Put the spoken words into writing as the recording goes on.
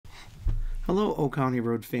Hello, Old County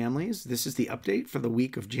Road families. This is the update for the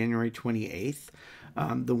week of January 28th.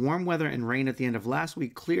 The warm weather and rain at the end of last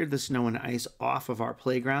week cleared the snow and ice off of our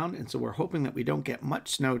playground, and so we're hoping that we don't get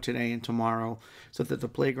much snow today and tomorrow so that the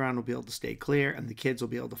playground will be able to stay clear and the kids will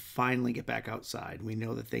be able to finally get back outside. We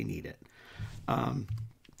know that they need it.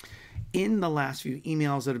 In the last few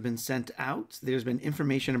emails that have been sent out, there's been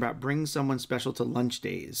information about bring someone special to lunch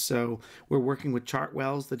days. So we're working with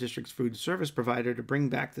Chartwell's, the district's food service provider, to bring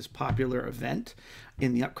back this popular event.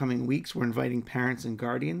 In the upcoming weeks, we're inviting parents and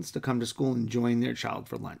guardians to come to school and join their child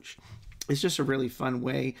for lunch. It's just a really fun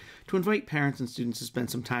way to invite parents and students to spend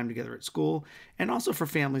some time together at school, and also for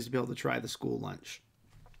families to be able to try the school lunch.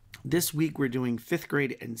 This week, we're doing 5th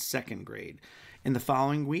grade and 2nd grade. In the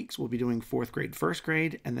following weeks, we'll be doing 4th grade, 1st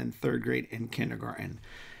grade, and then 3rd grade and kindergarten.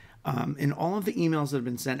 In all of the emails that have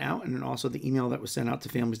been sent out, and also the email that was sent out to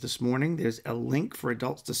families this morning, there's a link for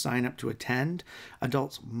adults to sign up to attend.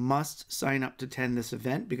 Adults must sign up to attend this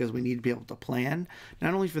event because we need to be able to plan,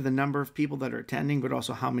 not only for the number of people that are attending, but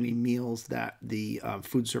also how many meals that the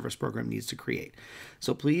food service program needs to create.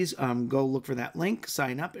 So please go look for that link,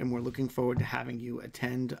 sign up, and we're looking forward to having you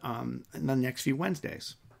attend in the next few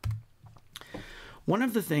Wednesdays. One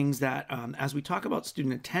of the things that, as we talk about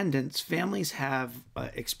student attendance, families have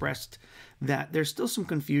expressed that there's still some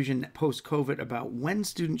confusion post-COVID about when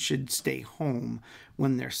students should stay home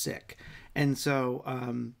when they're sick. And so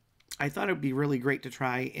I thought it would be really great to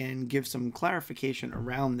try and give some clarification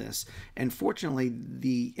around this. And fortunately,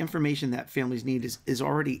 the information that families need is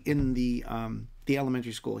already in the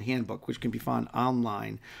elementary school handbook, which can be found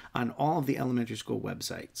online on all of the elementary school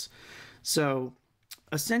websites. So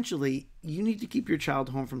essentially, you need to keep your child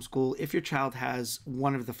home from school if your child has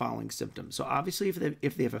one of the following symptoms. So obviously,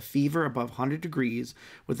 if they have a fever above 100 degrees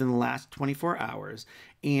within the last 24 hours,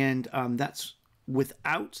 and that's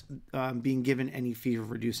without being given any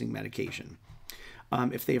fever-reducing medication.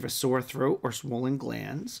 If they have a sore throat or swollen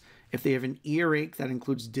glands, if they have an earache that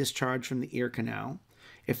includes discharge from the ear canal,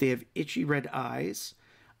 if they have itchy red eyes,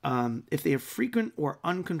 if they have frequent or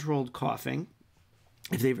uncontrolled coughing,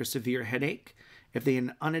 if they have a severe headache, if they have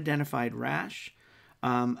an unidentified rash,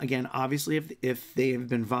 again, obviously, if they have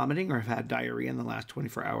been vomiting or have had diarrhea in the last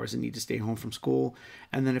 24 hours and need to stay home from school,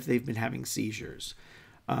 and then if they've been having seizures.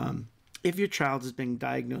 If your child is being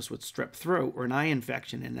diagnosed with strep throat or an eye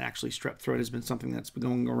infection, and actually strep throat has been something that's been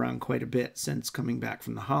going around quite a bit since coming back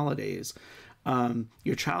from the holidays,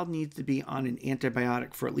 your child needs to be on an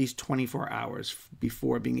antibiotic for at least 24 hours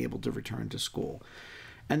before being able to return to school.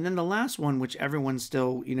 And then the last one, which everyone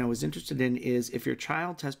still, is interested in, is if your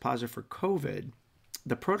child tests positive for COVID,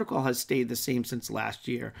 the protocol has stayed the same since last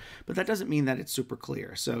year, but that doesn't mean that it's super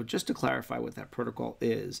clear. So just to clarify what that protocol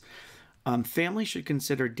is, families should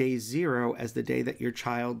consider day 0 as the day that your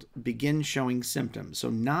child begins showing symptoms. So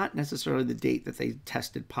not necessarily the date that they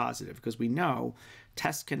tested positive, because we know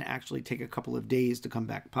tests can actually take a couple of days to come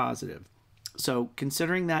back positive. So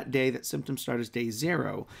considering that day that symptoms start as day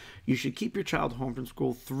 0, you should keep your child home from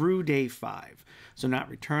school through day 5. So not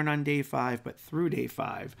return on day 5, but through day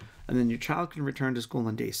 5. And then your child can return to school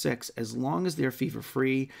on day 6 as long as they're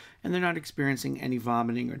fever-free and they're not experiencing any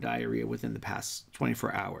vomiting or diarrhea within the past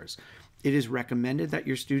 24 hours. It is recommended that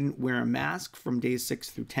your student wear a mask from days 6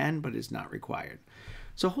 through 10, but is not required.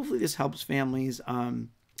 So hopefully this helps families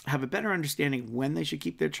have a better understanding when they should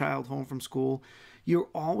keep their child home from school. You're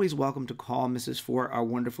always welcome to call Mrs. Ford, our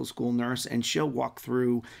wonderful school nurse, and she'll walk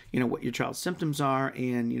through, what your child's symptoms are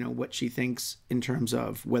and, what she thinks in terms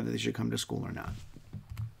of whether they should come to school or not.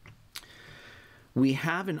 We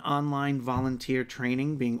have an online volunteer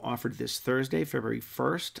training being offered this Thursday, February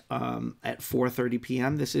 1st at 4:30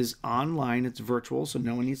 p.m. This is online. It's virtual, so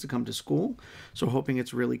no one needs to come to school. So hoping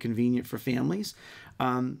it's really convenient for families.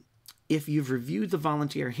 If you've reviewed the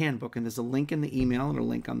volunteer handbook, and there's a link in the email and a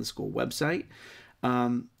link on the school website,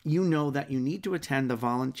 you know that you need to attend the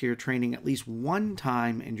volunteer training at least one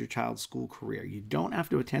time in your child's school career. You don't have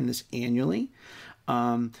to attend this annually.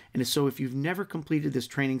 And so if you've never completed this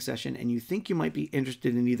training session and you think you might be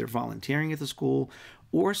interested in either volunteering at the school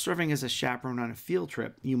or serving as a chaperone on a field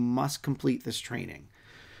trip, you must complete this training.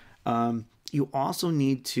 You also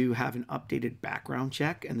need to have an updated background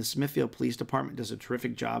check, and the Smithfield Police Department does a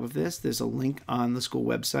terrific job of this. There's a link on the school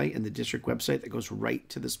website and the district website that goes right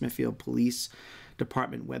to the Smithfield Police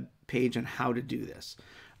Department web page on how to do this.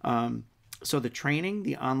 So the training,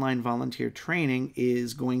 the online volunteer training,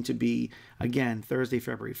 is going to be, again, Thursday,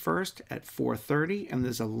 February 1st at 4:30, and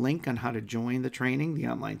there's a link on how to join the training, the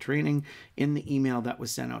online training, in the email that was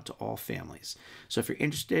sent out to all families. So if you're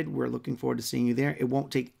interested, we're looking forward to seeing you there. It won't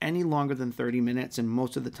take any longer than 30 minutes, and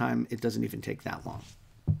most of the time, it doesn't even take that long.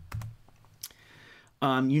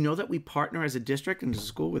 You know that we partner as a district and as a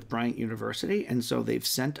school with Bryant University, and so they've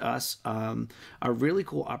sent us a really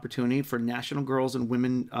cool opportunity for National Girls and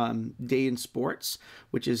Women Day in Sports,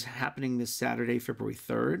 which is happening this Saturday, February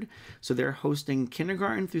 3rd. So they're hosting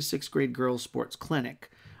kindergarten through sixth grade girls sports clinic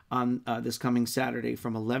on this coming Saturday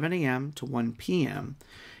from 11 a.m. to 1 p.m.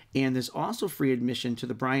 And there's also free admission to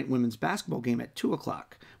the Bryant women's basketball game at 2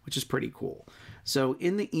 o'clock, which is pretty cool. So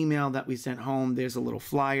in the email that we sent home, there's a little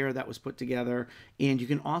flyer that was put together, and you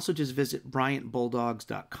can also just visit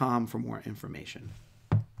bryantbulldogs.com for more information.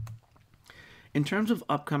 In terms of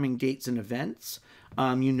upcoming dates and events,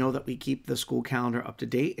 you know that we keep the school calendar up to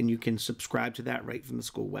date, and you can subscribe to that right from the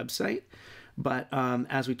school website. But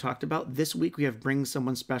as we talked about, this week we have Bring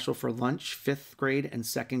Someone Special for Lunch, 5th grade and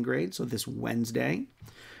 2nd grade, so this Wednesday.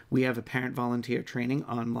 We have a parent volunteer training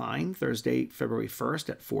online Thursday, February 1st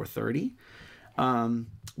at 4:30.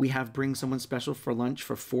 We have Bring Someone Special for Lunch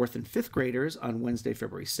for 4th and 5th graders on Wednesday,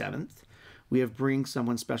 February 7th. We have Bring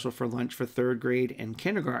Someone Special for Lunch for 3rd grade and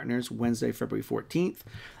kindergartners Wednesday, February 14th.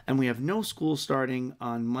 And we have no school starting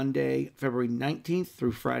on Monday, February 19th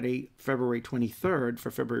through Friday, February 23rd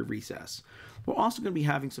for February recess. We're also going to be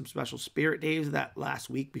having some special spirit days that last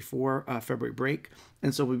week before February break.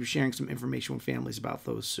 And so we'll be sharing some information with families about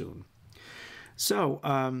those soon. So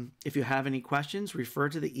if you have any questions, refer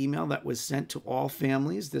to the email that was sent to all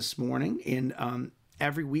families this morning. And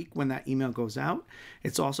every week when that email goes out,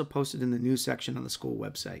 it's also posted in the news section on the school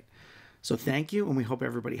website. So thank you, and we hope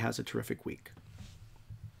everybody has a terrific week.